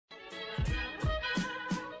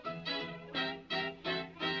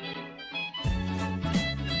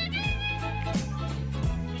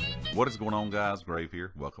What is going on, guys? Grave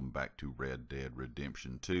here. Welcome back to Red Dead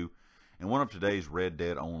Redemption 2. And one of today's Red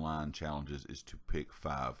Dead Online challenges is to pick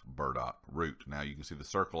 5 Burdock root. Now you can see the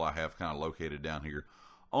circle I have kind of located down here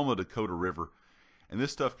on the Dakota River. And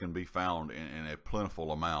this stuff can be found in a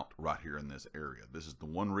plentiful amount right here in this area. This is the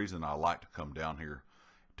one reason I like to come down here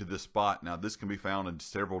to this spot. Now this can be found in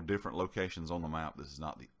several different locations on the map. This is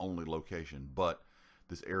not the only location, but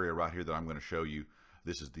this area right here that I'm going to show you,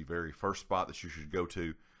 this is the very first spot that you should go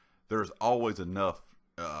to. There's always enough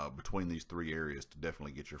between these three areas to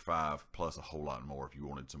definitely get your 5 plus a whole lot more if you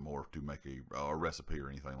wanted some more to make a recipe or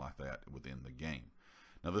anything like that within the game.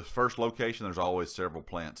 Now this first location, there's always several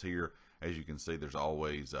plants here. As you can see, there's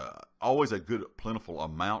always a good plentiful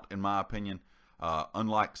amount, in my opinion.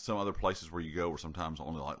 Unlike some other places where you go where sometimes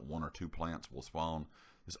only like 1 or 2 plants will spawn,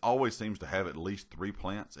 this always seems to have at least 3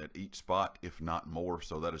 plants at each spot, if not more.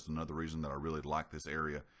 So that is another reason that I really like this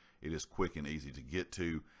area. It is quick and easy to get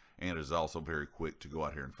to, and it is also very quick to go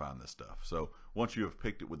out here and find this stuff. So once you have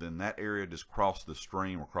picked it within that area, just cross the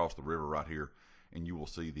stream or cross the river right here, and you will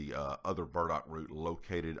see the other burdock root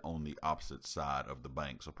located on the opposite side of the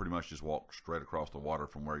bank. So pretty much just walk straight across the water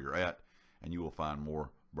from where you're at, and you will find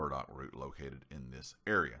more burdock root located in this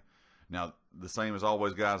area. Now, the same as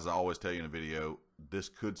always, guys, as I always tell you in a video, this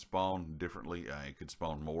could spawn differently. It could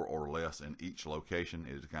spawn more or less in each location.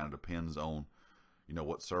 It kind of depends on, you know,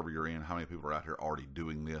 what server you're in, how many people are out here already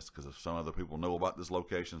doing this, because if some other people know about this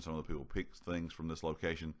location, some other people pick things from this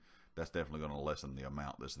location, that's definitely going to lessen the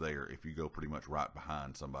amount that's there if you go pretty much right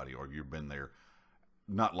behind somebody, or you've been there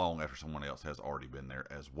not long after someone else has already been there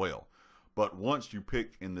as well. But once you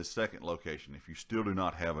pick in this second location, if you still do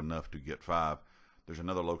not have enough to get 5, there's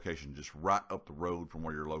another location just right up the road from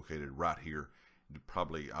where you're located right here,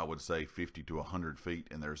 probably I would say 50 to 100 feet,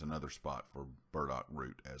 and there's another spot for burdock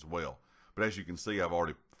root as well. But as you can see, I've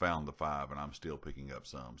already found the 5, and I'm still picking up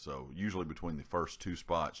some. So usually between the first 2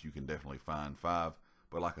 spots, you can definitely find 5.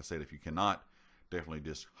 But like I said, if you cannot, definitely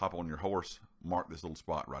just hop on your horse, mark this little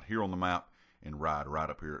spot right here on the map, and ride right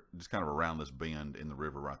up here, just kind of around this bend in the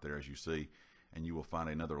river right there, as you see, and you will find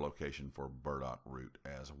another location for burdock root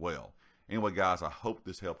as well. Anyway, guys, I hope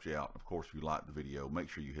this helped you out. Of course, if you liked the video, make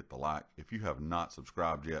sure you hit the like. If you have not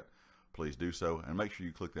subscribed yet, please do so, and make sure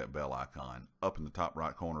you click that bell icon up in the top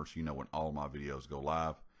right corner so you know when all my videos go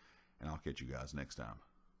live, and I'll catch you guys next time.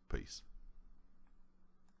 Peace.